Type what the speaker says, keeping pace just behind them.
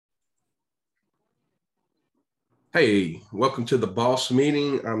Hey, welcome to the Boss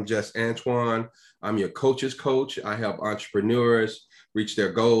Meeting. I'm Just Antoine. I'm your coach's coach. I help entrepreneurs reach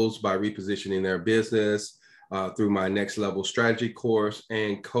their goals by repositioning their business through my next level strategy course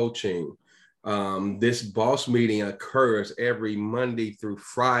and coaching. This Boss Meeting occurs every Monday through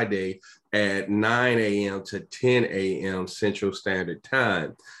Friday at 9 a.m. to 10 a.m. Central Standard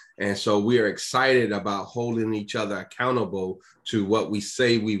Time. And so we are excited about holding each other accountable to what we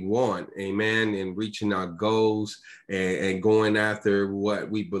say we want, amen, and reaching our goals and going after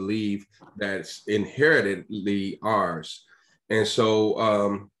what we believe that's inherently ours. And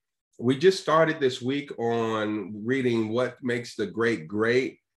so we just started this week on reading What Makes the Great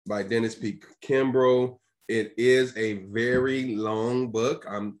Great by Dennis P. Kimbrough. It is a very long book.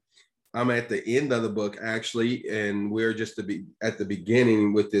 I'm at the end of the book actually, and we're just at the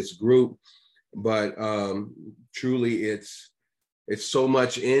beginning with this group. But truly, it's so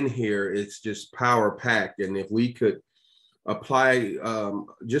much in here. It's just power packed, and if we could apply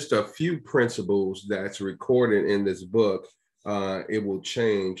just a few principles that's recorded in this book, it will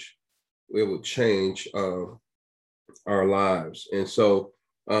change. It will change our lives. And so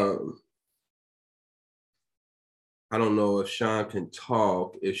I don't know if Sean can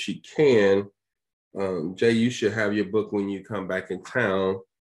talk. If she can, Jay, you should have your book when you come back in town.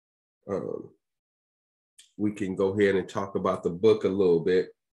 We can go ahead and talk about the book a little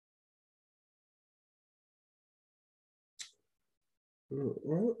bit.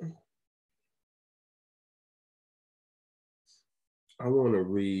 I want to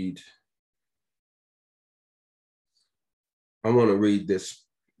read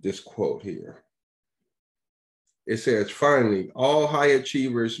this quote here. It says, finally, all high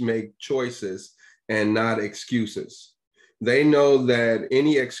achievers make choices and not excuses. They know that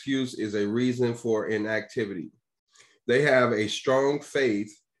any excuse is a reason for inactivity. They have a strong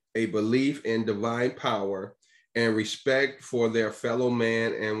faith, a belief in divine power, and respect for their fellow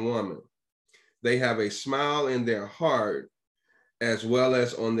man and woman. They have a smile in their heart as well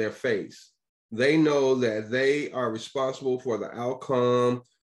as on their face. They know that they are responsible for the outcome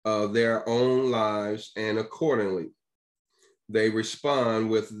of their own lives, and accordingly, they respond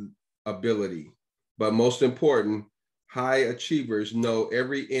with ability. But most important, high achievers know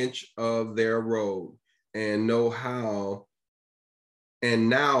every inch of their road and know how, and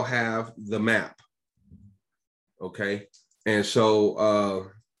now have the map. Okay. And so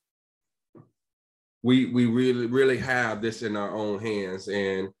we really have this in our own hands.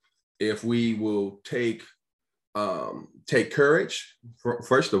 And if we will take courage,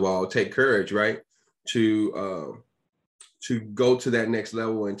 first of all, take courage, right? To go to that next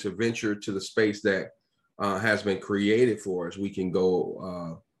level and to venture to the space that has been created for us. We can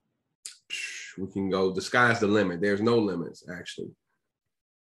go, the sky's the limit. There's no limits, actually.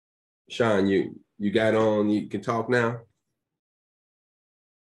 Sean, you got on, you can talk now?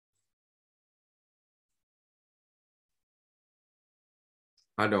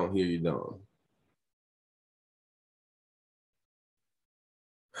 I don't hear you, Dawn.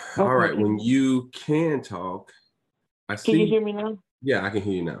 Okay. All right, when you can talk, I see. Can you hear me now? Yeah, I can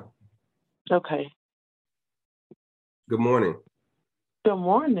hear you now. Okay. Good morning. Good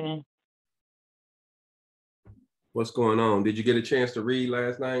morning. What's going on? Did you get a chance to read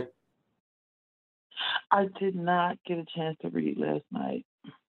last night? I did not get a chance to read last night.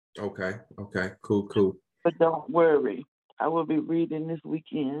 Okay, cool. But don't worry, I will be reading this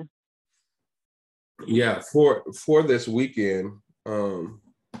weekend. Yeah, for this weekend, I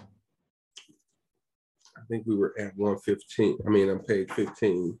think we were at 115. I mean, on page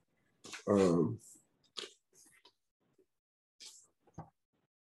 15.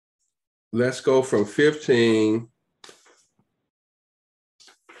 Let's go from 15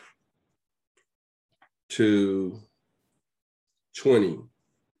 to 20.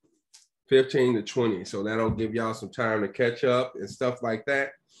 15 to 20. So that'll give y'all some time to catch up and stuff like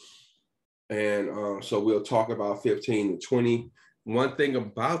that. And so we'll talk about 15 to 20. One thing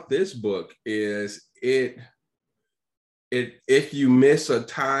about this book is if you miss a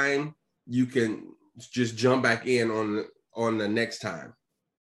time, you can just jump back in on the next time.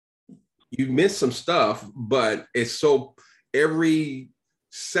 You miss some stuff, but every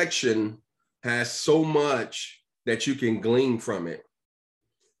section has so much that you can glean from it.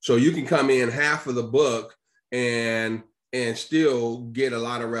 So you can come in half of the book and still get a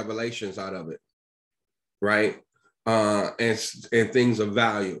lot of revelations out of it, right? And things of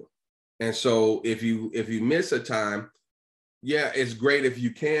value. And so if you miss a time, yeah, it's great if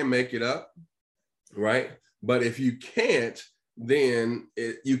you can make it up, right? But if you can't, then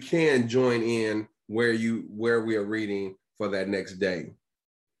you can join in where we are reading for that next day.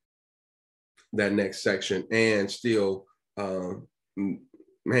 that next section and still,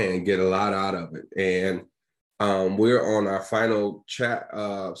 man, get a lot out of it. And we're on our final chat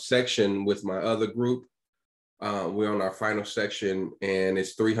section with my other group. We're on our final section and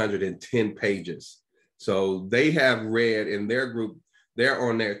it's 310 pages. So they have read in their group, they're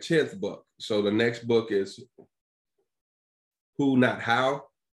on their 10th book. So the next book is Who Not How.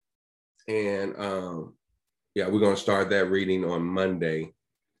 And yeah, we're going to start that reading on Monday.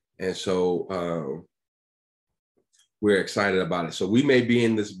 And so we're excited about it. So we may be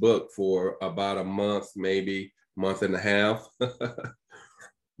in this book for about a month, maybe month and a half.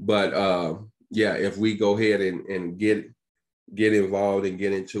 But yeah, if we go ahead and get involved and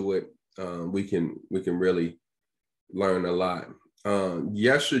get into it, we can really learn a lot.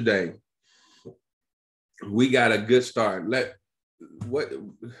 Yesterday, we got a good start.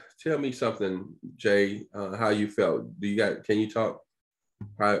 Tell me something, Jay, how you felt. Can you talk?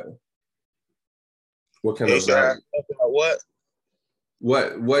 What kind of value?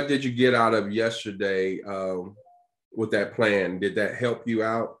 What did you get out of yesterday with that plan? Did that help you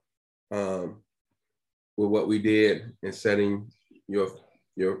out with what we did in setting your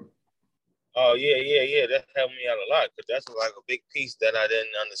Oh yeah, that helped me out a lot, because that's like a big piece that I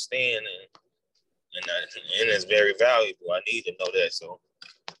didn't understand, and it's very valuable. I need to know that. So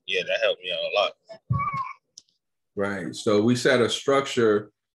yeah, that helped me out a lot. Right. So we set a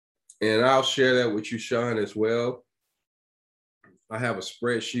structure, and I'll share that with you, Sean, as well. I have a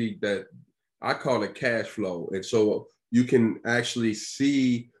spreadsheet that I call it cash flow. And so you can actually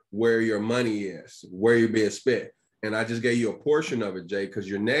see where your money is, where you're being spent. And I just gave you a portion of it, Jay, because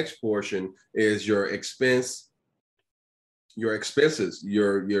your next portion is your expenses, your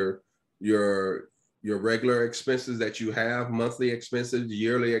regular expenses that you have, monthly expenses,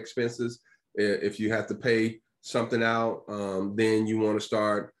 yearly expenses. If you have to pay something out, then you want to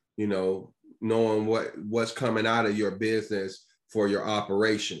start, knowing what's coming out of your business for your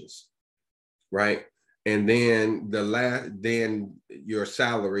operations, right? And then then your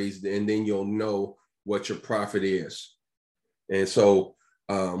salaries, and then you'll know what your profit is. And so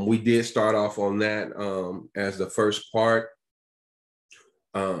we did start off on that as the first part.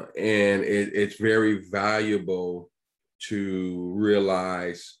 And it's very valuable to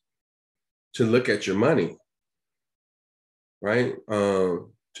realize, to look at your money, right?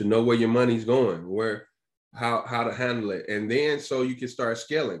 To know where your money's going, how to handle it. And then so you can start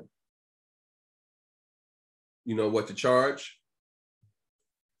scaling. You know what to charge.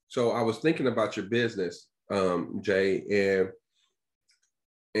 So I was thinking about your business, Jay,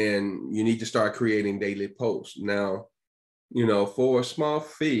 and you need to start creating daily posts. Now, for a small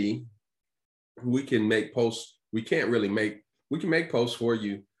fee, we can make posts. We can make posts for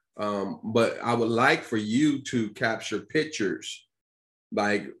you. But I would like for you to capture pictures.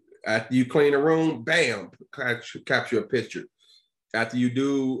 Like after you clean a room, bam, capture a picture. After you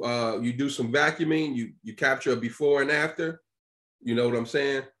do some vacuuming, you capture a before and after. You know what I'm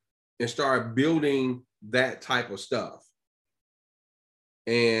saying? And start building that type of stuff.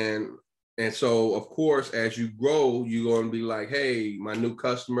 And so, of course, as you grow, you're going to be like, hey, my new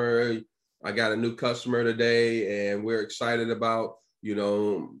customer, I got a new customer today, and we're excited about,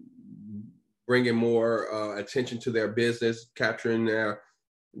 bringing more attention to their business, capturing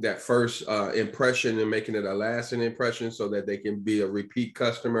that first impression and making it a lasting impression so that they can be a repeat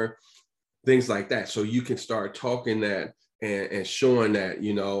customer, things like that. So you can start talking that and showing that,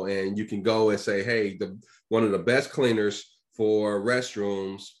 and you can go and say, hey, one of the best cleaners for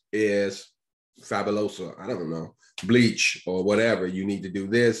restrooms is Fabulosa. I don't know, bleach or whatever. You need to do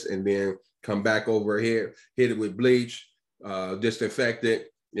this and then come back over here, hit it with bleach, disinfect it,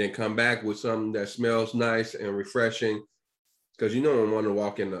 and come back with something that smells nice and refreshing. Because you don't want to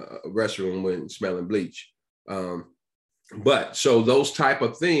walk in a restroom when smelling bleach. But so those type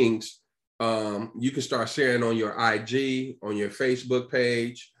of things, you can start sharing on your IG, on your Facebook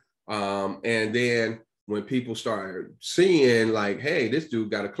page. And then when people start seeing like, hey, this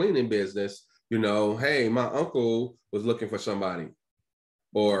dude got a cleaning business, hey, my uncle was looking for somebody.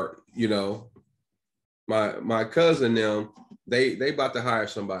 Or, my cousin, they about to hire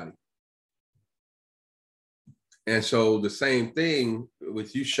somebody. And so the same thing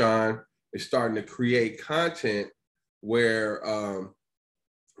with you, Sean, is starting to create content where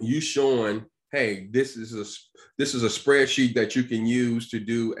you showing, hey, this is a spreadsheet that you can use to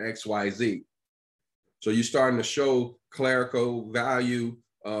do X, Y, Z. So you're starting to show clerical value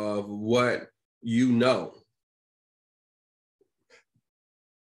of what you know.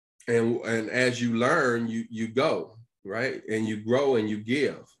 And as you learn, you go, right? And you grow and you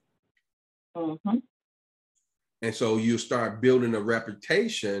give. Mm-hmm. And so you start building a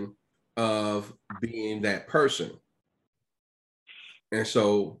reputation of being that person. And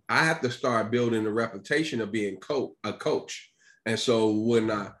so I have to start building the reputation of being a coach. And so when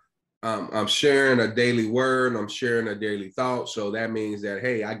I'm sharing a daily word, I'm sharing a daily thought. So that means that,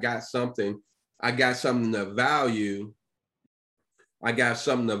 hey, I got something to value. I got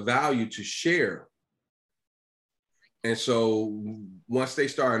something of value to share. And so once they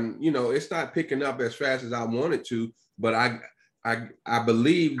start, it's not picking up as fast as I want it to, but I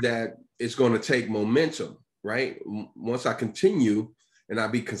believe that it's going to take momentum, right? Once I continue and I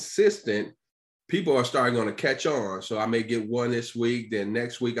be consistent, people are starting going to catch on. So I may get one this week, then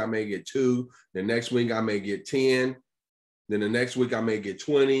next week I may get two, then next week I may get 10, then the next week I may get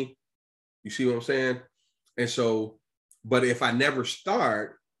 20. You see what I'm saying? And so, but if I never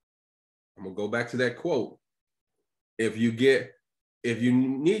start, I'm going to go back to that quote. If you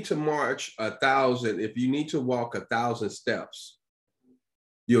need to march 1,000, if you need to walk 1,000 steps,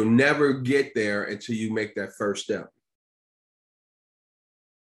 you'll never get there until you make that first step.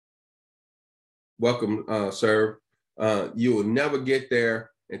 Welcome, sir. You will never get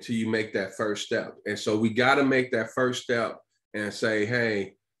there until you make that first step. And so we got to make that first step and say,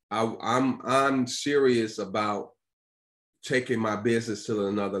 hey, I'm serious about taking my business to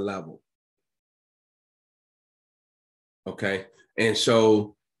another level. Okay. And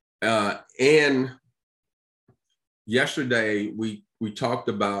so, and yesterday we talked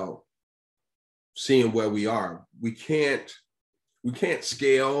about seeing where we are. We can't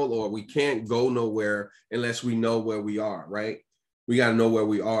scale, or we can't go nowhere unless we know where we are, right? We got to know where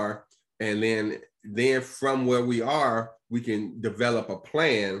we are. And then from where we are, we can develop a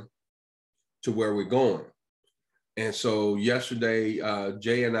plan to where we're going. And so yesterday,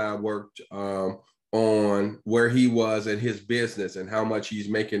 Jay and I worked on where he was in his business and how much he's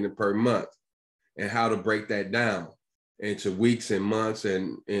making per month, and how to break that down into weeks and months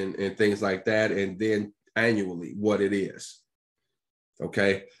and things like that. And then annually what it is.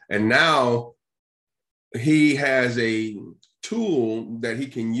 Okay. And now he has a tool that he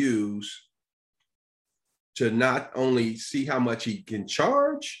can use to not only see how much he can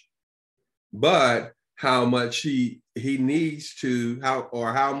charge, but how much he needs to,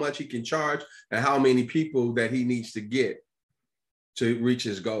 how much he can charge, and how many people that he needs to get to reach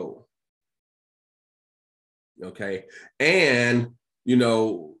his goal. Okay. And,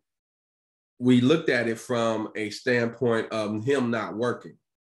 we looked at it from a standpoint of him not working.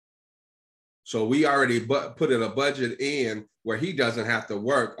 So we already put in a budget in where he doesn't have to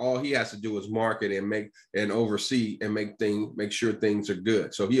work. All he has to do is market and make and oversee and make sure things are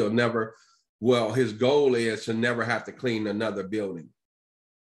good. So he'll never, his goal is to never have to clean another building.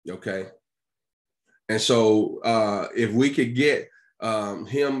 Okay. And so if we could get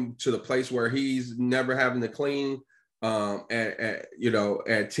him to the place where he's never having to clean at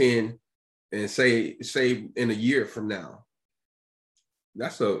 10, and say in a year from now,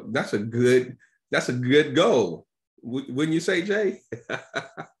 that's a good goal. Wouldn't you say, Jay?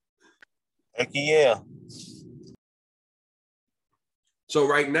 Heck yeah. So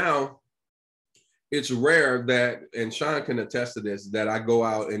right now, it's rare that, and Sean can attest to this, that I go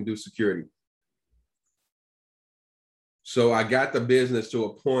out and do security. So I got the business to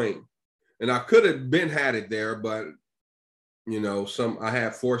a point, and I could have had it there, but I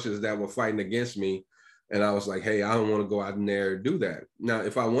had forces that were fighting against me, and I was like, hey, I don't want to go out in there and do that. Now,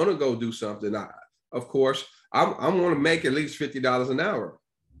 if I want to go do something, of course, I want to make at least $50 an hour.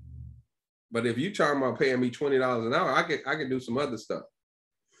 But if you're talking about paying me $20 an hour, I can do some other stuff.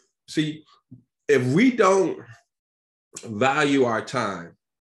 See, if we don't value our time,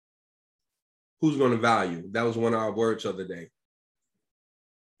 who's going to value? That was one of our words of the day.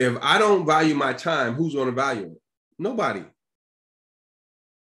 If I don't value my time, who's going to value it? Nobody.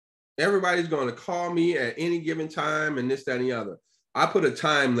 Everybody's going to call me at any given time and this, that, and the other. I put a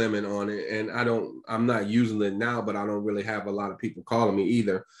time limit on it, and I'm not using it now, but I don't really have a lot of people calling me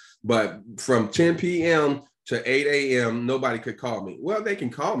either. But from 10 p.m. to 8 a.m., nobody could call me. Well, they can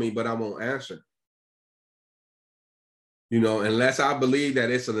call me, but I won't answer. Unless I believe that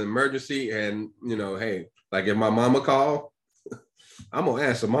it's an emergency, and, hey, like if my mama call, I'm going to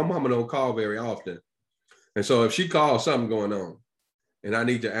answer. My mama don't call very often. And so if she calls, something going on, and I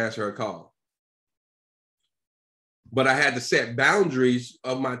need to answer her call. But I had to set boundaries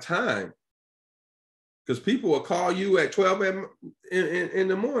of my time, because people will call you at 12 in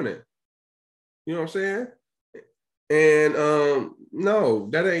the morning. You know what I'm saying? And no,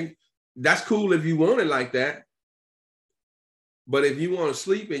 that's cool if you want it like that. But if you want to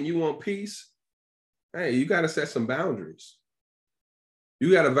sleep and you want peace, hey, you got to set some boundaries.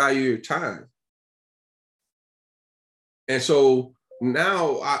 You got to value your time. And so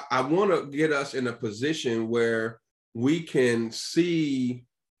now I want to get us in a position where we can see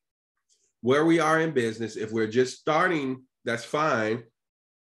where we are in business. If we're just starting, that's fine.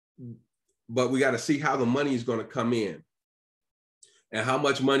 But we got to see how the money is going to come in and how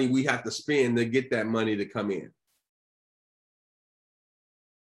much money we have to spend to get that money to come in.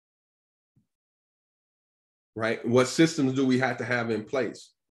 Right? What systems do we have to have in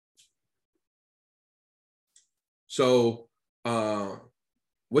place? So,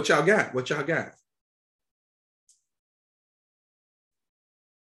 what y'all got? What y'all got?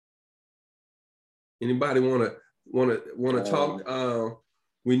 Anybody want to talk?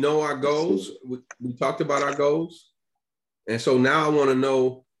 We know our goals. We talked about our goals, and so now I want to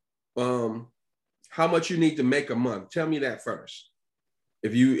know how much you need to make a month. Tell me that first.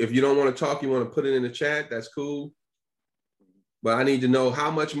 If you don't want to talk, you want to put it in the chat. That's cool. But I need to know how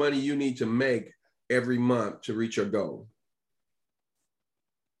much money you need to make every month to reach your goal.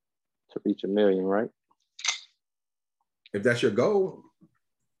 To reach 1 million, right? If that's your goal.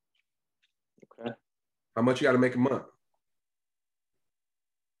 Okay. How much you got to make a month?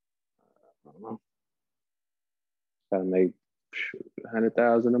 I don't know. Gotta make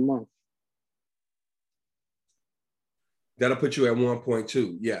 100,000 a month. That'll put you at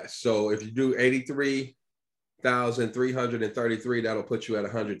 1.2. Yes. So if you do 83,333, that'll put you at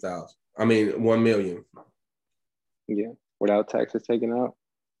 100,000. I mean, 1 million. Yeah. Without taxes taken out?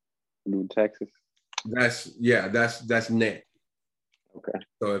 Do taxes? That's net. Okay.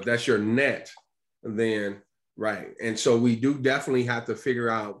 So if that's your net, then right. And so we do definitely have to figure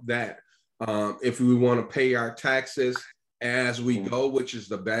out that if we want to pay our taxes as we go, which is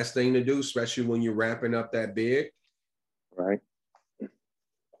the best thing to do, especially when you're ramping up that big. Right.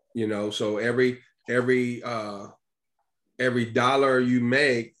 You know, so every dollar you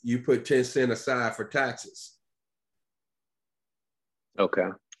make, you put 10 cents aside for taxes. Okay.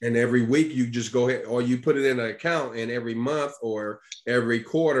 And every week you just go ahead, or you put it in an account, and every month or every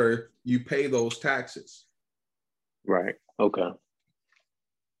quarter you pay those taxes. Right. Okay.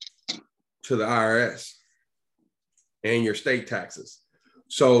 To the IRS and your state taxes.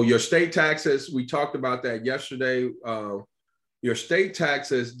 So your state taxes, we talked about that yesterday. Your state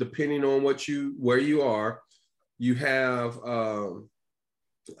taxes, depending on where you are, you have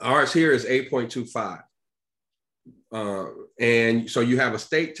ours here is 8.25. And so you have a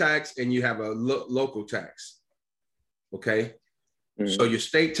state tax and you have a local tax. Okay. Mm-hmm. So your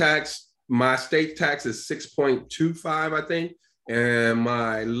state tax, my state tax is 6.25, I think. And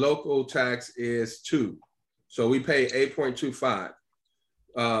my local tax is 2. So we pay 8.25.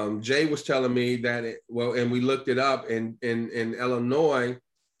 Jay was telling me that and we looked it up in Illinois,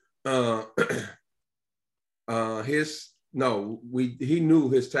 he knew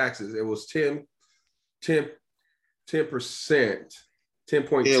his taxes. It was 10%, 10.2.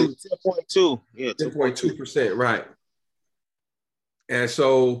 Yeah, 10.2. Yeah, 10.2%, right. And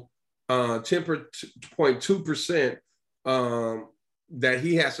so 10.2% that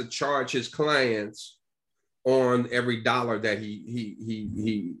he has to charge his clients on every dollar that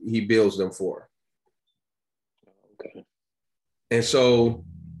he bills them for. Okay. And so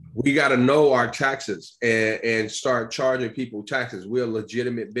we got to know our taxes and start charging people taxes. We're a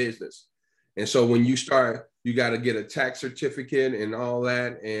legitimate business. And so when you start, you got to get a tax certificate and all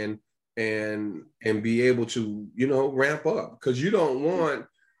that and be able to, ramp up, because you don't want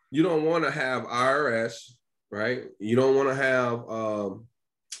to have IRS, right? You don't want to have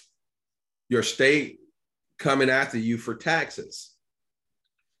your state coming after you for taxes.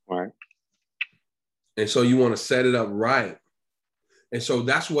 Right. And so you want to set it up right. And so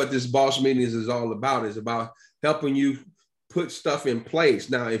that's what this boss meetings is all about, is about helping you put stuff in place.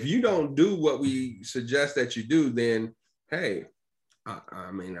 Now, if you don't do what we suggest that you do, then, hey,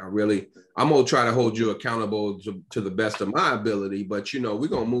 I'm going to try to hold you accountable to the best of my ability, but, we're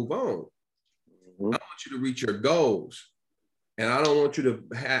going to move on. Mm-hmm. I want you to reach your goals. And I don't want you to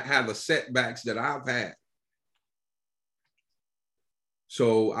have the setbacks that I've had.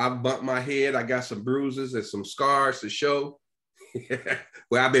 So I bumped my head. I got some bruises and some scars to show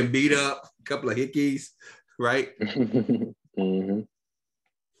where I've been beat up, a couple of hickeys, right? Mm-hmm.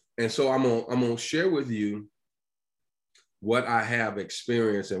 And so I'm gonna share with you what I have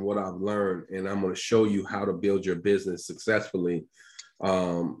experienced and what I've learned, and I'm gonna show you how to build your business successfully,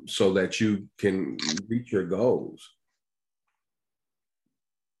 so that you can reach your goals.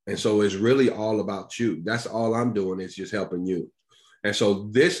 And so it's really all about you. That's all I'm doing, is just helping you. And so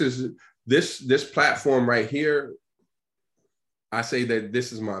this platform right here, I say that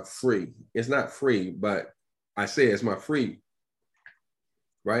this is my free. It's not free, but I say it's my free,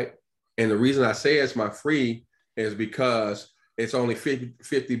 right? And the reason I say it's my free is because it's only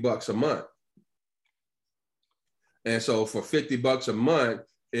 50 bucks a month. And so for 50 bucks a month,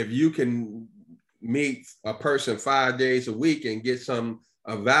 if you can meet a person 5 days a week and get some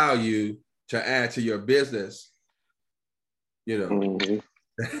value to add to your business, you know,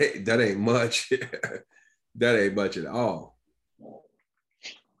 mm-hmm. that ain't much. That ain't much at all.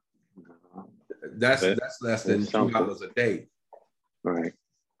 That's less than $2 a day. Right.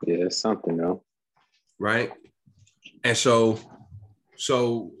 Yeah, it's something though. Right. And so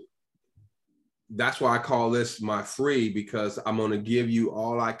that's why I call this my free, because I'm going to give you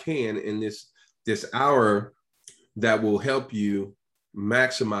all I can in this hour that will help you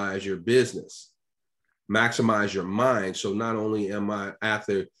maximize your business, maximize your mind. So not only am I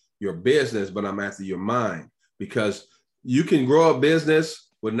after your business, but I'm after your mind, because you can grow a business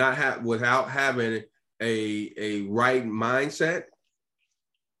without having a right mindset,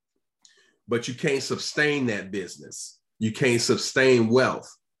 but you can't sustain that business. You can't sustain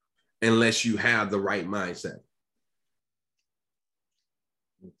wealth unless you have the right mindset.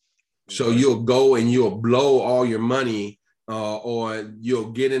 So you'll go and you'll blow all your money, or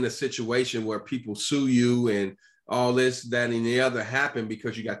you'll get in a situation where people sue you and all this, that, and the other happen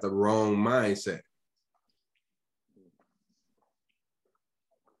because you got the wrong mindset.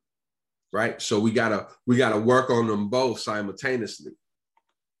 Right? So we gotta work on them both simultaneously.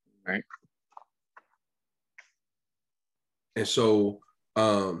 Right. And so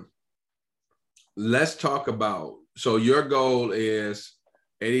let's talk about, so your goal is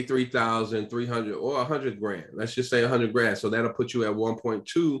 83,300 or 100 grand. Let's just say 100 grand. So that'll put you at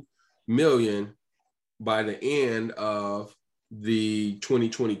 1.2 million by the end of the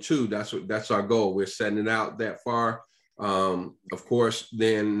 2022. That's our goal. We're setting it out that far. Of course,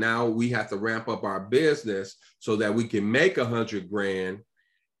 then now we have to ramp up our business so that we can make 100 grand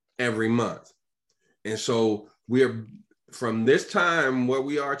every month. And so we're, from this time where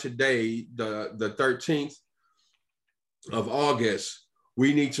we are today, the 13th of August,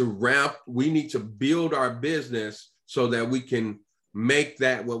 we need to build our business so that we can make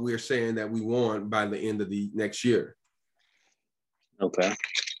that what we're saying that we want by the end of the next year. Okay.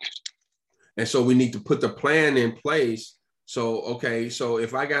 And so we need to put the plan in place. So, okay, so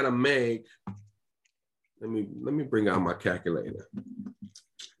if I gotta make, let me bring out my calculator.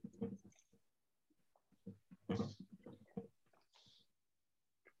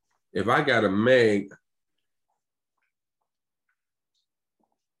 If I gotta make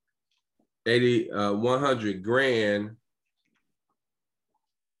 100 grand,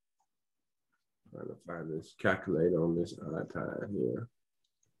 trying to find this calculator on this iPad here.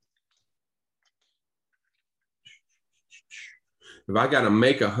 If I got to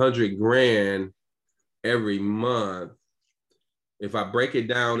make 100 grand every month, if I break it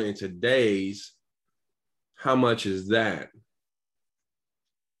down into days, how much is that?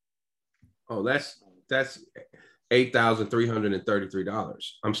 Oh, that's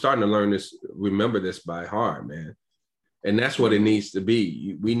 $8,333. I'm starting to remember this by heart, man. And that's what it needs to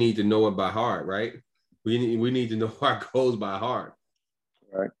be. We need to know it by heart, right? We need to know our goals by heart.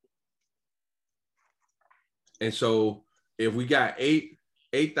 Right. And so if we got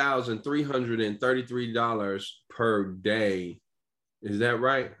 $8,333 per day, is that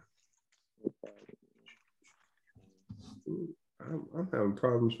right? I'm having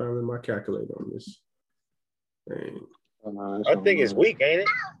problems finding my calculator on this thing. I think it's weak, ain't it?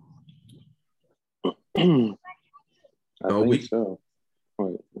 I think week. so.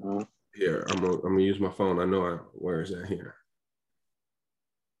 Wait, Here, I'm gonna use my phone. I know where is that here?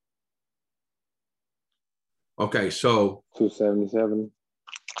 Okay, so 277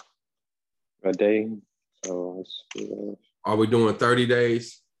 a day. So are we doing 30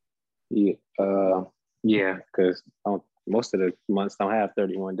 days? Yeah, yeah, because most of the months don't have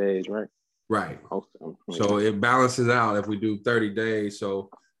 31 days, right? Right. Most of them. So it balances out if we do 30 days. So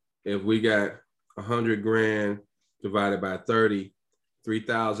if we got 100 grand divided by 30,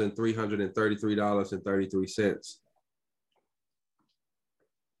 $3,333.33.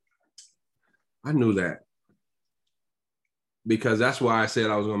 I knew that, because that's why I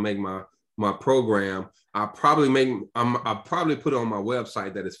said I was going to make my program. I'll probably put it on my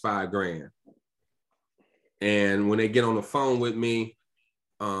website that it's $5 grand. And when they get on the phone with me,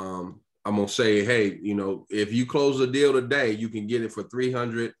 I'm going to say, hey, if you close the deal today, you can get it for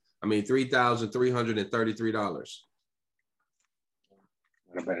 $3,333.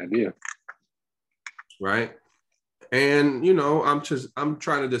 Not a bad idea. Right. And, I'm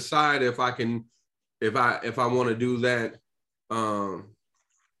trying to decide if I want to do that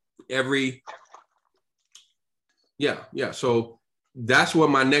So that's what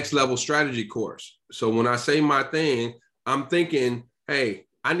my next level strategy course. So when I say my thing, I'm thinking, hey,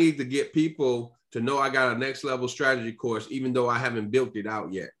 I need to get people to know I got a next level strategy course, even though I haven't built it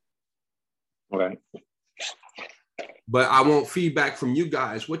out yet. Right. But I want feedback from you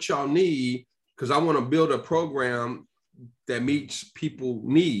guys, what y'all need, because I want to build a program that meets people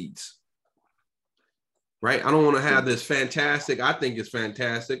needs. Right. I don't want to have this fantastic. I think it's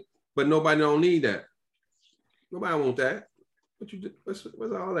fantastic, but nobody don't need that. Nobody want that. What's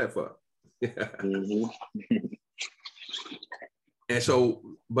all that for? Mm-hmm. And so,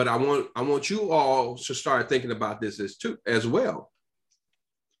 but I want you all to start thinking about this as well.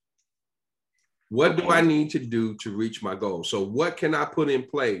 What do I need to do to reach my goal? So what can I put in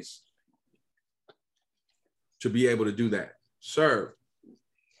place to be able to do that? Sir,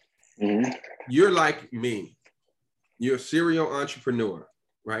 you're like me. You're a serial entrepreneur,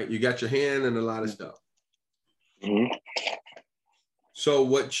 right? You got your hand in a lot of stuff. Mm-hmm. So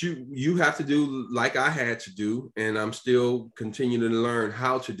what you have to do, like I had to do, and I'm still continuing to learn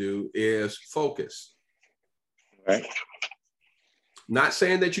how to do, is focus. Right. Not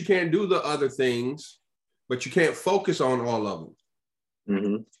saying that you can't do the other things, but you can't focus on all of them.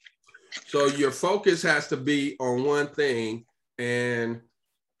 Mm-hmm. So your focus has to be on one thing. And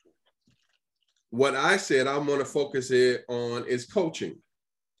what I said I'm going to focus it on is coaching.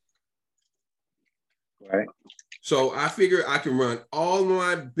 Right. So I figure I can run all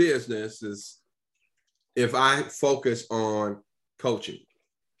my businesses if I focus on coaching.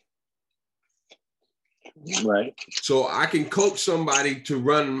 Right. So I can coach somebody to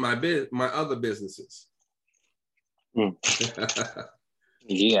run my other businesses.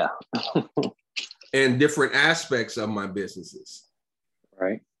 Yeah. And different aspects of my businesses.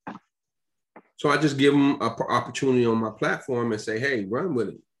 Right. So I just give them an opportunity on my platform and say, hey, run with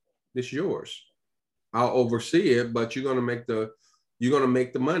it. This is yours. I'll oversee it, but you're gonna make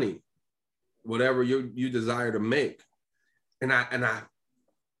the money, whatever you desire to make. And I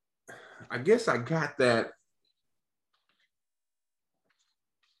guess I got that.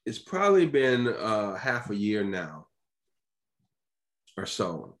 It's probably been half a year now or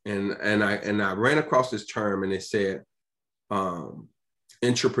so. And I ran across this term and it said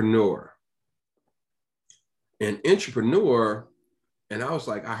entrepreneur. And entrepreneur, and I was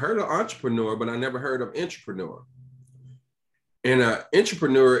like, I heard of entrepreneur, but I never heard of entrepreneur. And an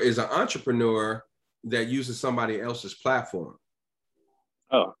entrepreneur is an entrepreneur that uses somebody else's platform.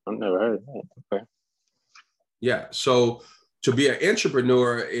 Oh, I've never heard of that. Okay. Yeah. So to be an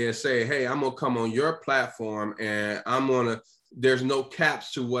entrepreneur is say, hey, I'm going to come on your platform and there's no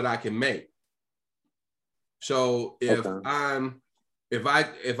caps to what I can make. So if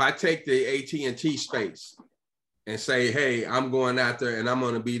I take the AT&T space and say, hey, I'm going out there and I'm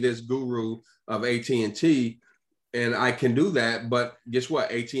going to be this guru of AT&T, and I can do that, but guess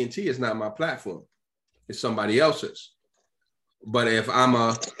what? AT&T is not my platform. It's somebody else's. But if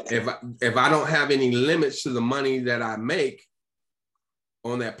if I don't have any limits to the money that I make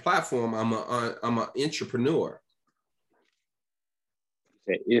on that platform, I'm an entrepreneur.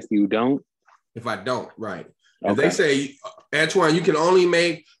 If you don't? If I don't, right. Okay. If they say, Antoine, you can only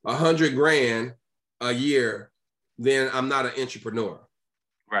make $100,000 a year, then I'm not an entrepreneur.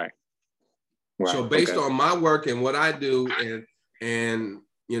 Right. So based on my work and what I do and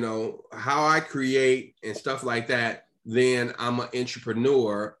you know how I create and stuff like that, then I'm an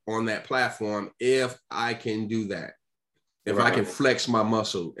entrepreneur on that platform if I can do that. If I can flex my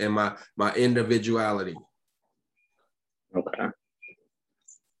muscle and my individuality. Okay.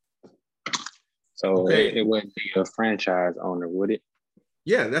 So it wouldn't be a franchise owner, would it?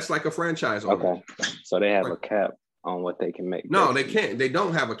 Yeah, that's like a franchise owner. Okay. So they have a cap on what they can make. No, they can't. They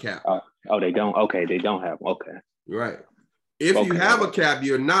don't have a cap. Oh, they don't. Okay, they don't have. Okay. Right. If you have a cap,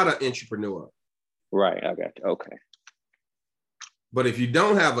 you're not an entrepreneur. Right. I got you. Okay. But if you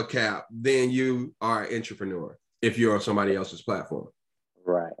don't have a cap, then you are an entrepreneur if you're on somebody else's platform.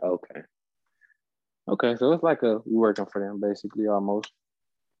 Right. Okay. Okay. So it's like you're working for them basically almost.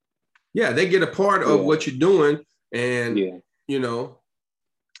 Yeah, they get a part of what you're doing, and you know.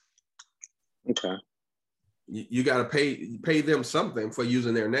 Okay. You got to pay them something for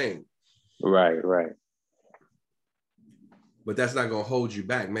using their name. Right, right. But that's not going to hold you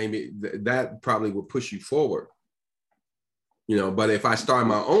back. Maybe that probably will push you forward. You know, but if I start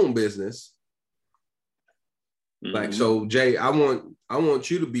my own business, like, so Jay, I want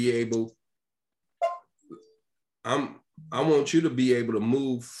you to be able, I want you to be able to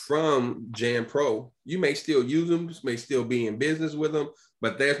move from Jam Pro. You may still use them, may still be in business with them,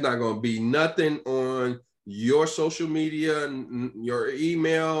 but there's not going to be nothing on your social media, your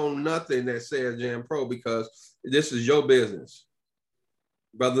email, nothing that says Jam Pro, because this is your business.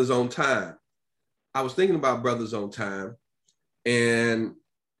 Brothers on Time. I was thinking about Brothers on Time, and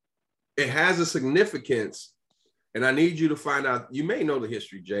it has a significance. And I need you to find out. You may know the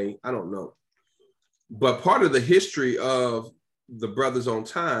history, Jay. I don't know. But part of the history of the Brothers on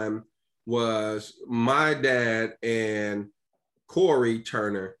Time was my dad and Corey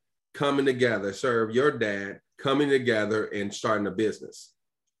Turner coming together, serve your dad, coming together and starting a business.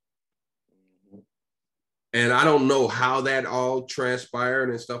 And I don't know how that all transpired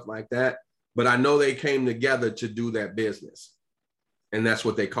and stuff like that, but I know they came together to do that business. And that's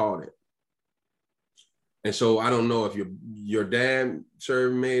what they called it. And so I don't know if your dad sir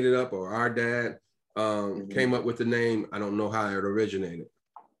made it up or our dad came up with the name. I don't know how it originated.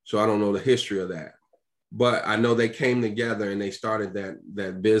 So I don't know the history of that. But I know they came together and they started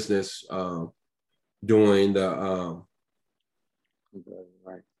that business doing the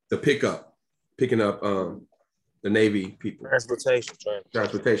picking up the Navy people.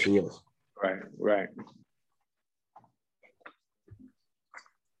 Transportation, yes. Right.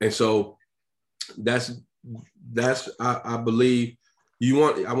 And so that's I believe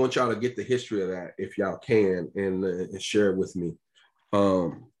I want y'all to get the history of that if y'all can and share it with me.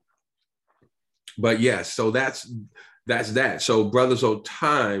 But yes, so that's that. So Brothers on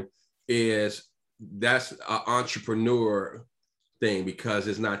Time that's an entrepreneur thing because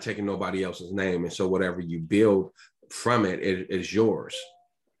it's not taking nobody else's name. And so whatever you build from it is yours.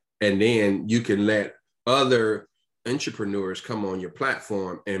 And then you can let other entrepreneurs come on your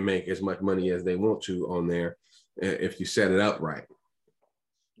platform and make as much money as they want to on there if you set it up right.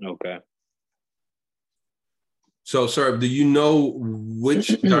 Okay. So, sir, do you know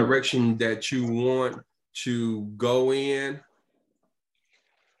which direction that you want to go in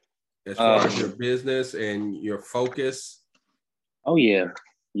as far as your business and your focus? Oh yeah,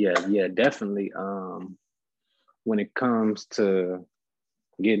 definitely. When it comes to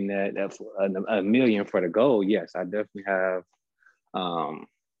getting that a million for the goal, yes, I definitely have. How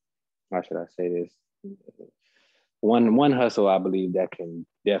should I say this? One hustle, I believe that can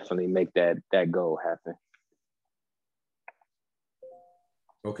definitely make that goal happen.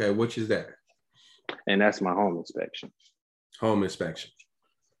 Okay, which is that? And that's my home inspection. Home inspection.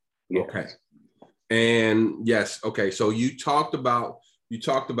 Yes. Okay. And yes, okay. So you talked about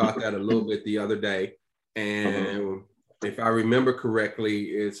that a little bit the other day. And if I remember correctly,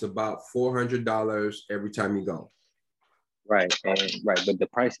 it's about $400 every time you go. Right. But the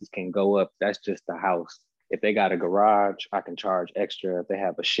prices can go up. That's just the house. If they got a garage, I can charge extra. If they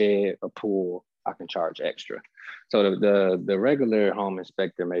have a shed, a pool, I can charge extra. So the regular home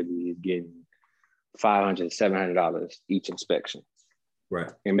inspector maybe is getting $500, $700 each inspection. Right.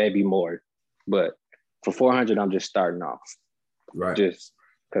 And maybe more. But for $400, I'm just starting off. Right. Just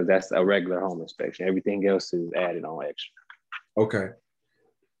because that's a regular home inspection. Everything else is added on extra. Okay.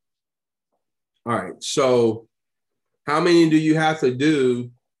 All right. So how many do you have to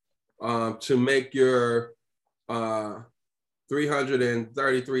do to make your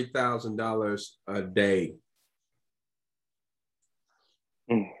 $333,000 a day?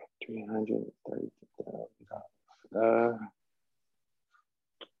 $333,000.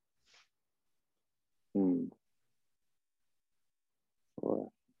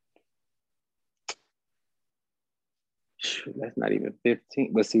 That's not even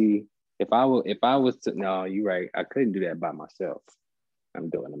 15. But see, if I was to, no, you're right. I couldn't do that by myself. I'm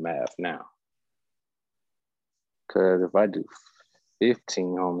doing the math now. Because if I do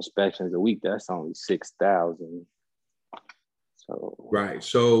 15 home inspections a week, that's only 6,000. So right.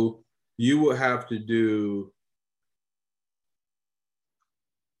 So you will have to do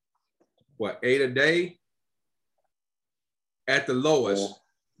what, 8 a day at the lowest.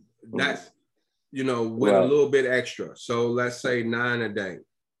 That's with a little bit extra. So let's say 9 a day.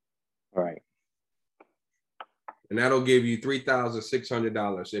 Right. And that'll give you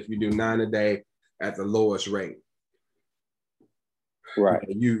 $3,600 if you do 9 a day at the lowest rate. Right.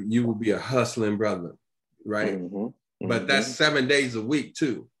 You will be a hustling brother, right? But that's 7 days a week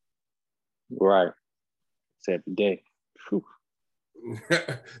too. Right. It's every day.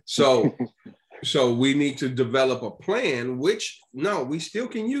 So we need to develop a plan, which we still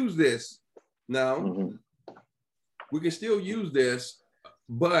can use this. Now we can still use this,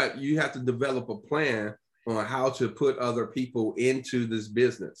 but you have to develop a plan on how to put other people into this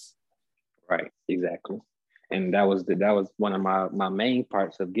business. Right, exactly. And that was one of my main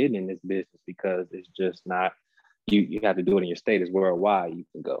parts of getting in this business, because it's just not, you have to do it in your state. It's worldwide. You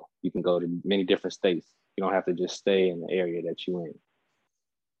can go to many different states. You don't have to just stay in the area that you're in.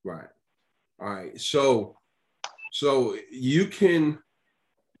 Right. All right. So you can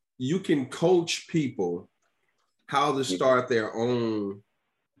coach people how to start their own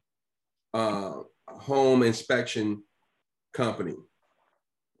home inspection company.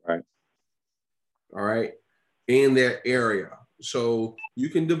 Right. All right. In their area. So you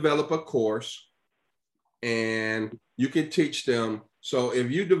can develop a course and you can teach them. So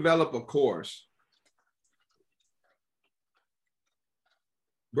if you develop a course,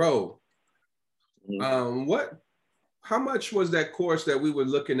 bro, how much was that course that we were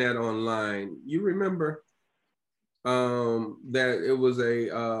looking at online? You remember that it was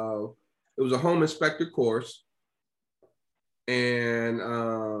a home inspector course, and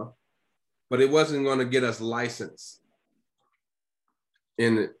but it wasn't going to get us licensed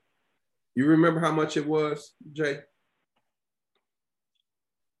in it. You remember how much it was, Jay?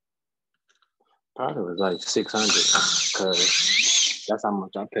 Probably was like 600 because that's how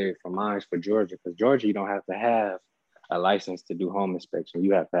much I paid for mine for Georgia. Because Georgia, you don't have to have a license to do home inspection.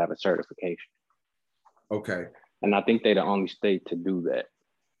 You have to have a certification. Okay. And I think they're the only state to do that.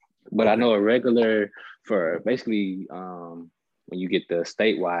 But okay. I know a regular for basically when you get the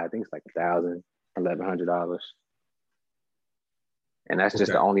statewide, I think it's like $1,000, $1,100. And that's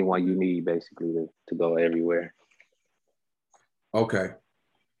just the only one you need basically to go everywhere. Okay.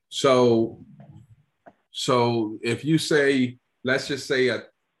 So if you say, let's just say,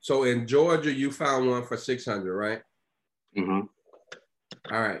 so in Georgia, you found one for 600, right? Mm-hmm.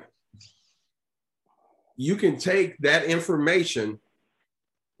 All right. You can take that information,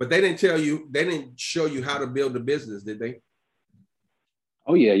 but they didn't show you how to build a business, did they?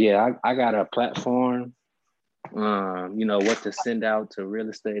 Oh yeah. I got a platform, what to send out to real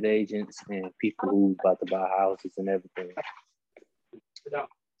estate agents and people who about to buy houses and everything.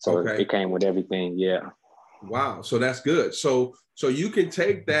 So It came with everything, yeah. Wow, so that's good. So you can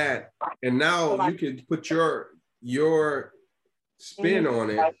take that and now you can put your spin on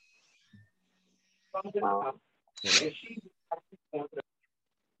it.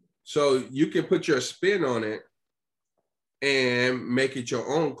 So you can put your spin on it and make it your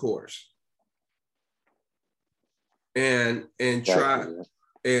own course. And try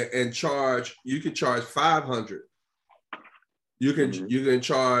and charge. You can charge 500. You can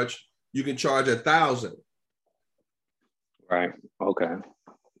charge 1,000. Right. Okay.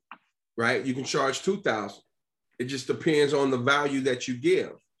 Right. You can charge 2,000. It just depends on the value that you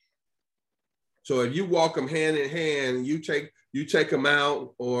give. So if you walk them hand in hand, you take them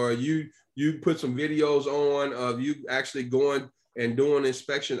out, or you put some videos on of you actually going and doing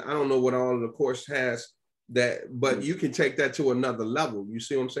inspection. I don't know what all of the course has that, but you can take that to another level. You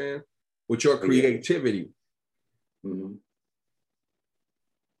see what I'm saying? With your creativity. Mm-hmm.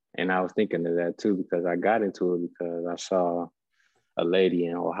 And I was thinking of that too, because I got into it because I saw a lady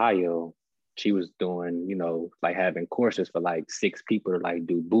in Ohio. She was doing, like having courses for like 6 people to like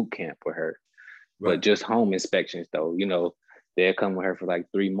do boot camp with her. Right. But just home inspections though, they'll come with her for like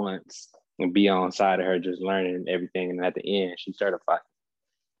 3 months and be on side of her just learning everything. And at the end, she's certified.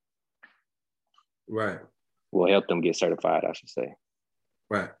 Right. We'll help them get certified, I should say.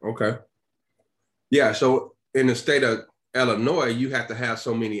 Right. Okay. Yeah. So in the state of Illinois, you have to have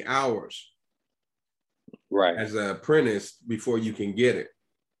so many hours, right, as an apprentice before you can get it.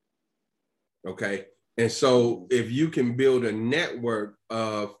 Okay. And so if you can build a network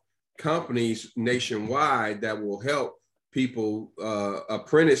of companies nationwide that will help people,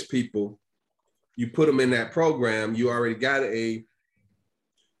 apprentice people, you put them in that program, you already got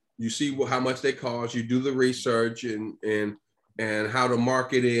you see how much they cost, you do the research and how the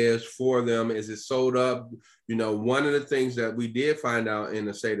market is for them. Is it sold up? One of the things that we did find out in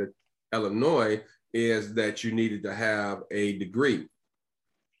the state of Illinois is that you needed to have a degree.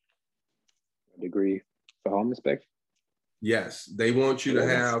 A degree for home inspection? Yes, they want you to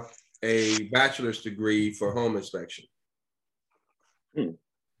have a bachelor's degree for home inspection.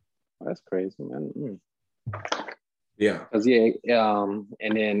 That's crazy, man. Yeah. Because and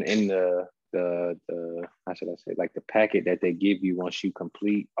then in the how should I say, like the packet that they give you once you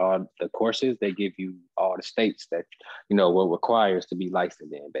complete all the courses, they give you all the states that what requires to be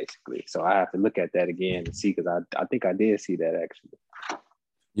licensed in, basically. So I have to look at that again and see, because I think I did see that actually.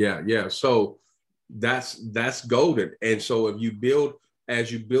 Yeah. So that's golden. And so if you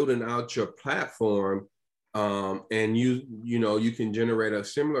as you're building out your platform, and you can generate a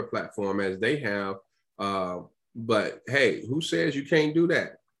similar platform as they have, but hey, who says you can't do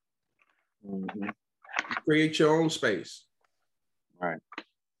that? Mm-hmm. Create your own space. Right.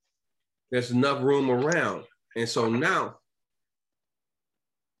 There's enough room around. And so now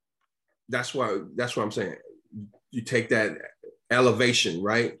that's what I'm saying. You take that elevation,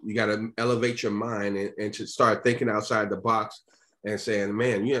 right? You got to elevate your mind and to start thinking outside the box and saying,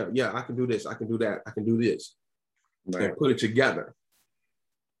 man, yeah, I can do this. I can do that. I can do this. Right. And put it together.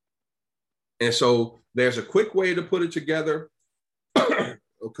 And so there's a quick way to put it together.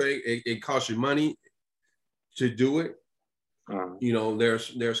 Okay, it costs you money to do it. You know,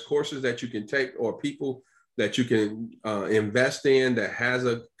 there's courses that you can take or people that you can invest in that has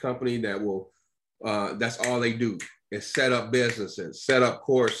a company that will, that's all they do is set up businesses, set up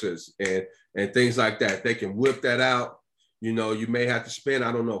courses and things like that. They can whip that out. You know, you may have to spend,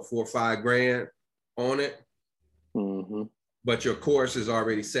 I don't know, $4 or $5 grand on it. Mm-hmm. But your course is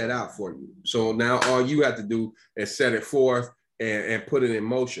already set out for you. So now all you have to do is set it forth and put it in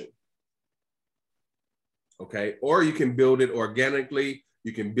motion. Okay. Or you can build it organically.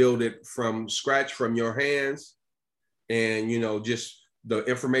 You can build it from scratch from your hands. And, you know, just the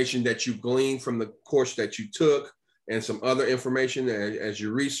information that you gleaned from the course that you took and some other information as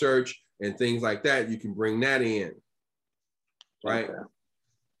you research and things like that, you can bring that in. Right. Okay.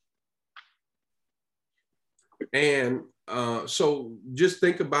 And so just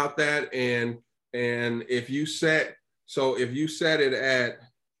think about that. And if you set it at,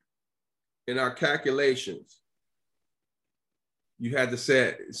 in our calculations, you had to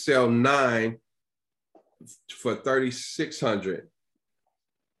sell 9 for 3,600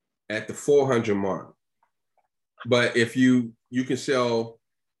 at the 400 mark. But if you can sell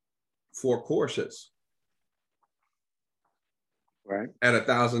 4 courses, right, at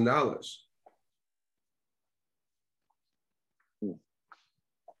 $1,000.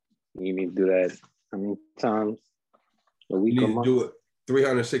 You need to do that how many times a week? You need to do it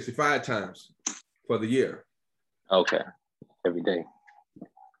 365 times for the year. Okay. Every day.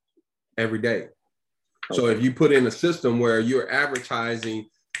 Every day. Okay. So if you put in a system where you're advertising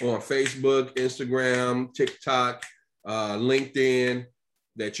on Facebook, Instagram, TikTok, LinkedIn,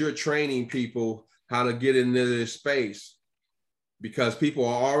 that you're training people how to get into this space, because people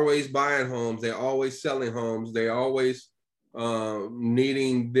are always buying homes, they're always selling homes, they're always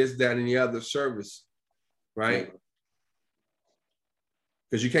needing this, that, and the other service, right?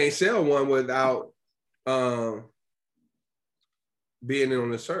 Because you can't sell one without being in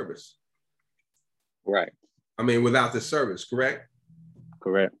on the service. Right. I mean, without the service, correct?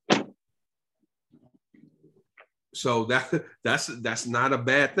 Correct. So that's not a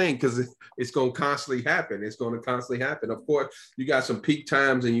bad thing, because it's going to constantly happen. It's going to constantly happen. Of course, you got some peak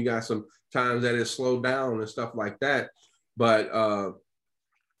times and you got some times that it slowed down and stuff like that. But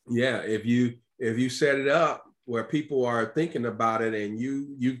yeah, if you set it up where people are thinking about it and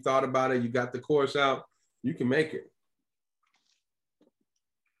you thought about it, you got the course out, you can make it.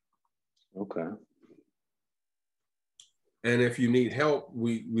 Okay. And if you need help,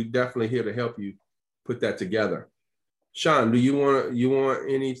 we definitely here to help you put that together. Sean, do you want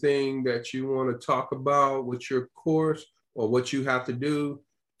anything that you want to talk about with your course or what you have to do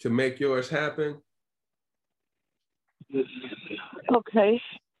to make yours happen? Okay.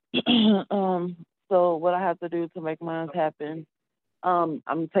 So what I have to do to make mine happen,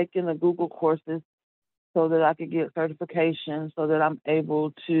 I'm taking the Google courses so that I could get certification, so that I'm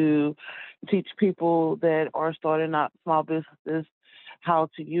able to teach people that are starting out small businesses how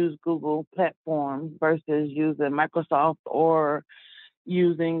to use Google platform versus using Microsoft or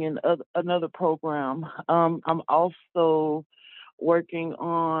using another program. I'm also working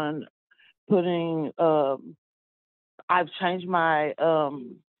on putting, I've changed my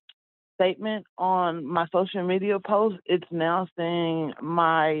statement on my social media post. It's now saying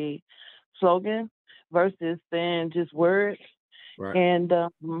my slogan versus saying just words. Right. And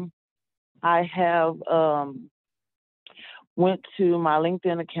I have went to my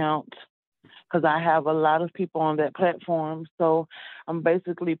LinkedIn account because I have a lot of people on that platform. So I'm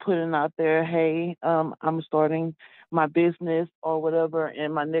basically putting out there, hey, I'm starting my business or whatever.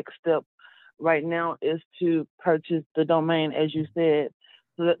 And my next step right now is to purchase the domain, as you said.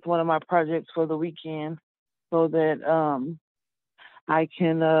 So that's one of my projects for the weekend, so that I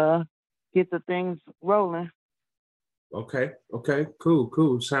can get the things rolling. Okay.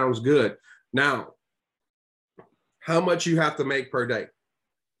 Cool. Sounds good. Now, how much you have to make per day?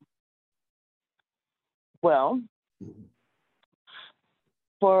 Well,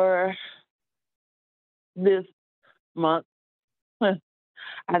 for this month,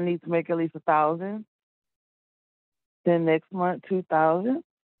 I need to make at least 1,000. Then next month, 2,000.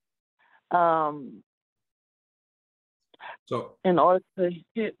 So in order to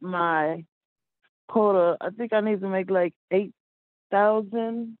hit my quota, I think I need to make like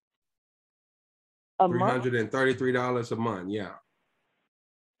 8,000 a month. $333 a month. Yeah.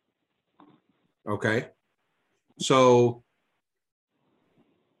 Okay. So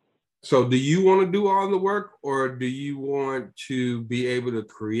do you want to do all the work, or do you want to be able to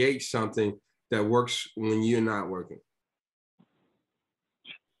create something that works when you're not working?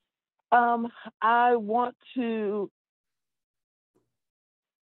 I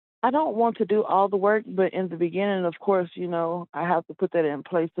don't want to do all the work, but in the beginning, of course, I have to put that in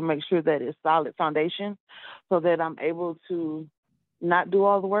place to make sure that it's solid foundation so that I'm able to not do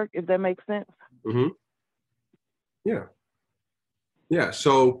all the work, if that makes sense. Mm-hmm. Yeah. Yeah.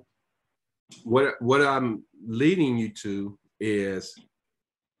 So what I'm leading you to is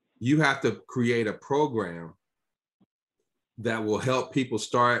you have to create a program that will help people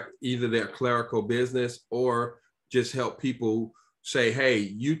start either their clerical business or just help people say, hey,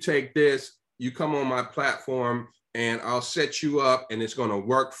 you take this, you come on my platform and I'll set you up and it's going to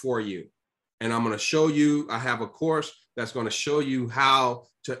work for you. And I'm going to show you, I have a course that's going to show you how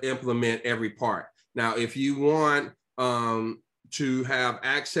to implement every part. Now, if you want to have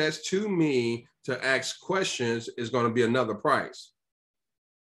access to me to ask questions, is going to be another price.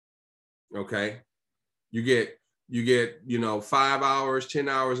 Okay. You get 5 hours, 10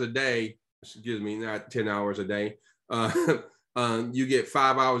 hours a day, excuse me, not 10 hours a day. You get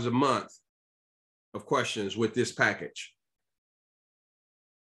 5 hours a month of questions with this package.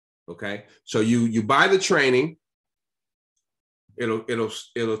 Okay. So you buy the training.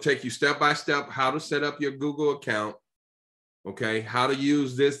 It'll take you step by step how to set up your Google account. Okay. How to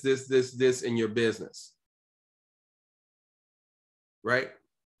use this in your business. Right.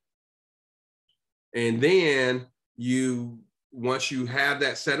 And then once you have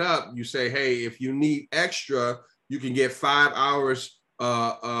that set up, you say, hey, if you need extra, you can get 5 hours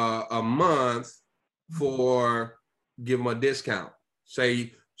a month for, give them a discount.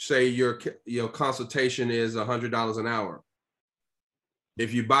 Say your consultation is $100 an hour.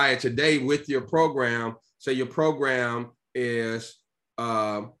 If you buy it today with your program, say your program is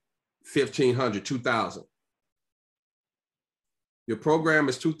 $1,500, $2,000. Your program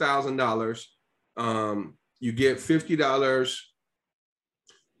is $2,000. You get $50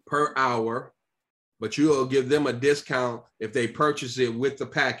 per hour, but you'll give them a discount if they purchase it with the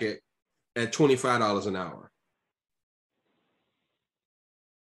packet at $25 an hour.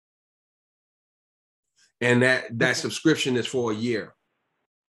 And that subscription is for a year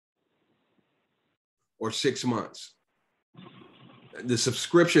or 6 months. The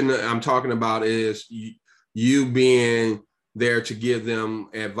subscription that I'm talking about is you being there to give them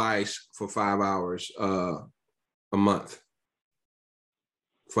advice for 5 hours a month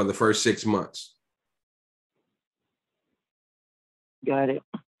for the first 6 months. Got it.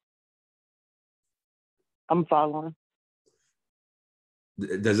 I'm following.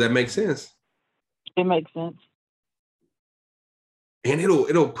 Does that make sense? It makes sense. And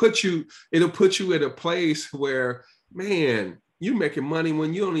it'll put you at a place where, man, you're making money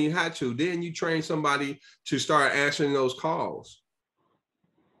when you don't even have to. Then you train somebody to start answering those calls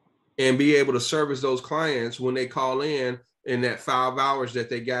and be able to service those clients when they call in that 5 hours that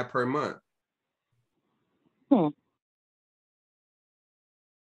they got per month.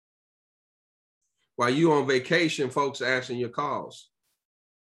 While you on vacation, folks answering your calls.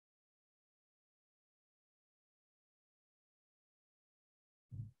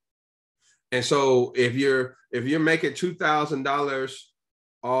 And so if you're making $2,000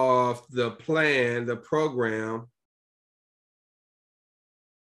 off the plan, the program,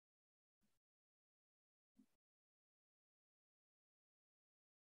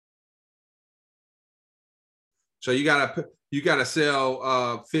 so you gotta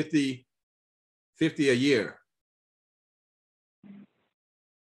sell 50 a year.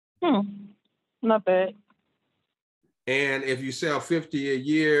 Not bad. And if you sell 50 a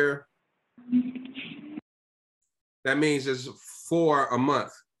year, that means it's 4 a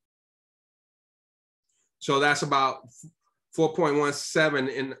month. So that's about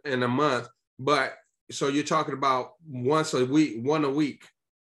 4.17 in a month. But so you're talking about one a week.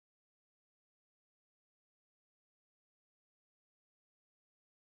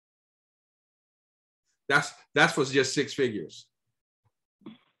 That's for just 6 figures.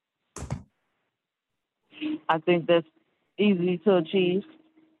 I think that's easy to achieve.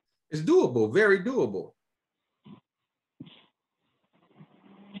 It's doable, very doable.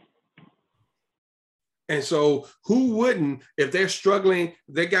 And so who wouldn't, if they're struggling,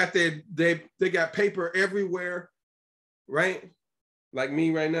 they got paper everywhere, right? Like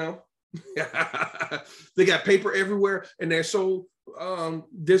me right now. They got paper everywhere and they're so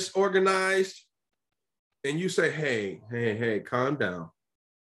disorganized. And you say, hey, calm down.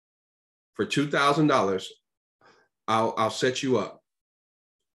 For $2,000, I'll set you up.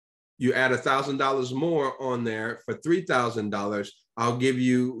 You add $1,000 more on there for $3,000. I'll give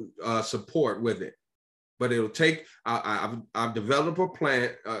you support with it. But it'll take. I've developed a plan,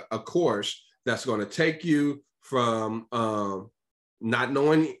 a course that's going to take you from not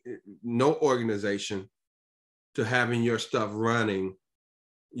knowing no organization to having your stuff running,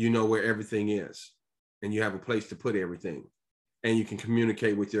 you know where everything is and you have a place to put everything and you can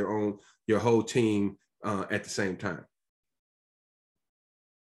communicate with your whole team at the same time.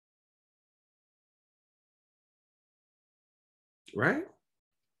 Right?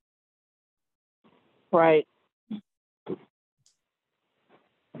 Right.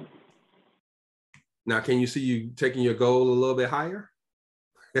 Now, can you see you taking your goal a little bit higher?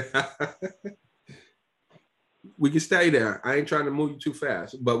 We can stay there. I ain't trying to move you too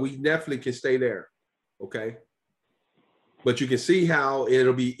fast, but we definitely can stay there. Okay. But you can see how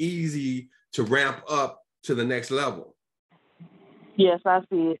it'll be easy to ramp up to the next level. Yes, I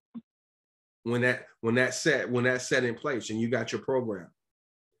see it. When that's set in place and you got your program.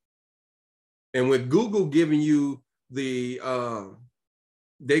 And with Google giving you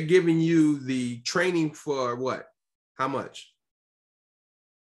they're giving you the training for what? How much?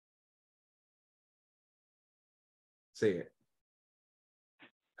 Say it.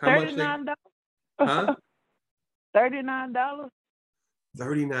 How $39. much? Huh? $39.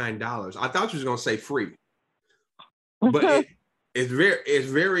 $39. I thought you was gonna say free, but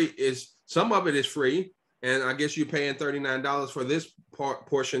it's some of it is free, and I guess you're paying $39 for this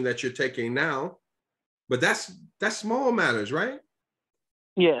portion that you're taking now. But that's small matters, right?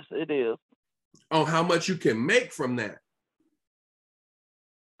 Yes, it is. On how much you can make from that.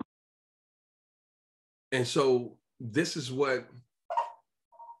 And so this is what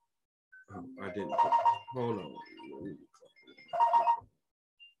I didn't hold on.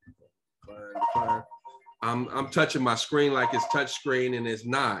 Decline. I'm touching my screen like it's touch screen and it's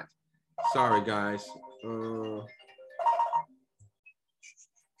not. Sorry, guys. All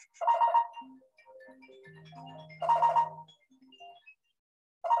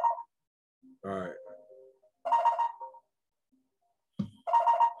right.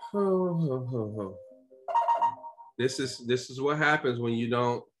 This is what happens when you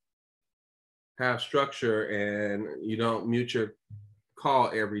don't have structure and you don't mute your call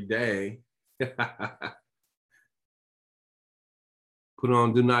every day. Put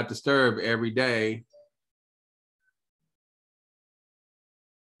on do not disturb every day.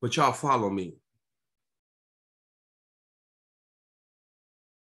 But y'all follow me.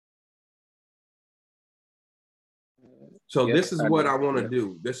 So Yes, this is what I want to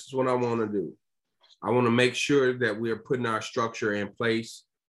do. This is what I want to do. I want to make sure that we are putting our structure in place,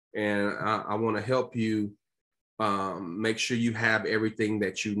 and I want to help you make sure you have everything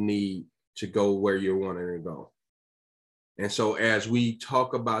that you need to go where you're wanting to go. And so as we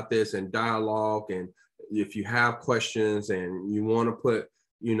talk about this and dialogue, and if you have questions and you want to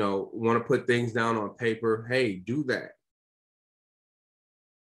put things down on paper, hey, do that.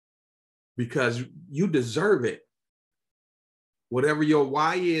 Because you deserve it. Whatever your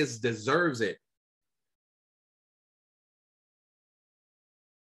why is deserves it.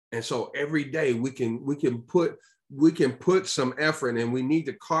 And so every day we can put some effort, and we need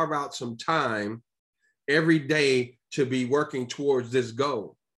to carve out some time every day to be working towards this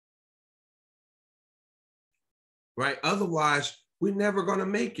goal. Right? Otherwise, we're never going to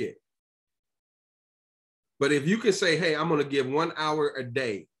make it. But if you can say, hey, I'm going to give 1 hour a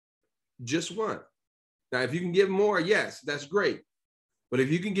day, just one. Now, if you can give more, yes, that's great. But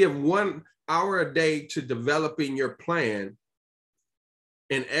if you can give 1 hour a day to developing your plan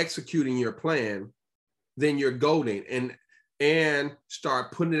and executing your plan, then you're golden. And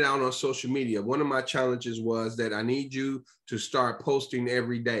start putting it out on social media. One of my challenges was that I need you to start posting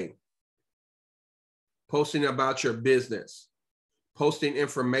every day. Posting about your business. Posting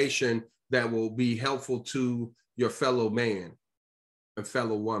information that will be helpful to your fellow man and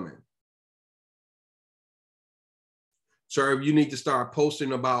fellow woman. So you need to start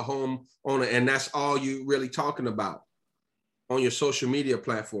posting about home owner, and that's all you really talking about on your social media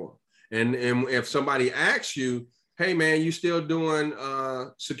platform. And if somebody asks you, hey man, you still doing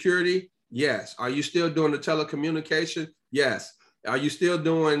security? Yes. Are you still doing the telecommunication? Yes. Are you still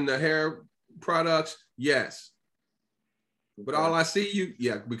doing the hair products? Yes. But all I see you,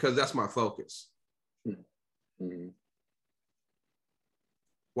 yeah, because that's my focus. Mm-hmm.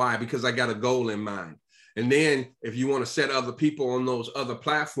 Why? Because I got a goal in mind. And then if you want to set other people on those other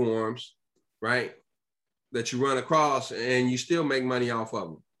platforms, right, that you run across, and you still make money off of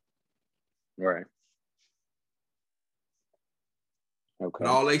them. Right. Okay. But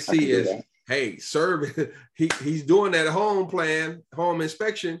all they see is, hey, serve. He's doing that home plan, home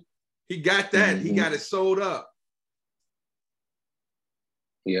inspection. He got that. Mm-hmm. He got it sold up.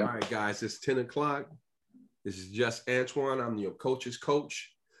 Yeah. All right, guys, it's 10 o'clock. This is Just Antoine. I'm your coach's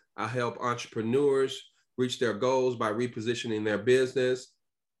coach. I help entrepreneurs reach their goals by repositioning their business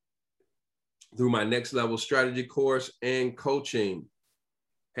through my next level strategy course and coaching.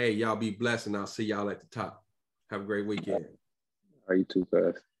 Hey, y'all be blessed, and I'll see y'all at the top. Have a great weekend. All right, you too,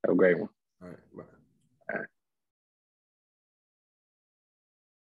 guys. Have a great one. All right, bye.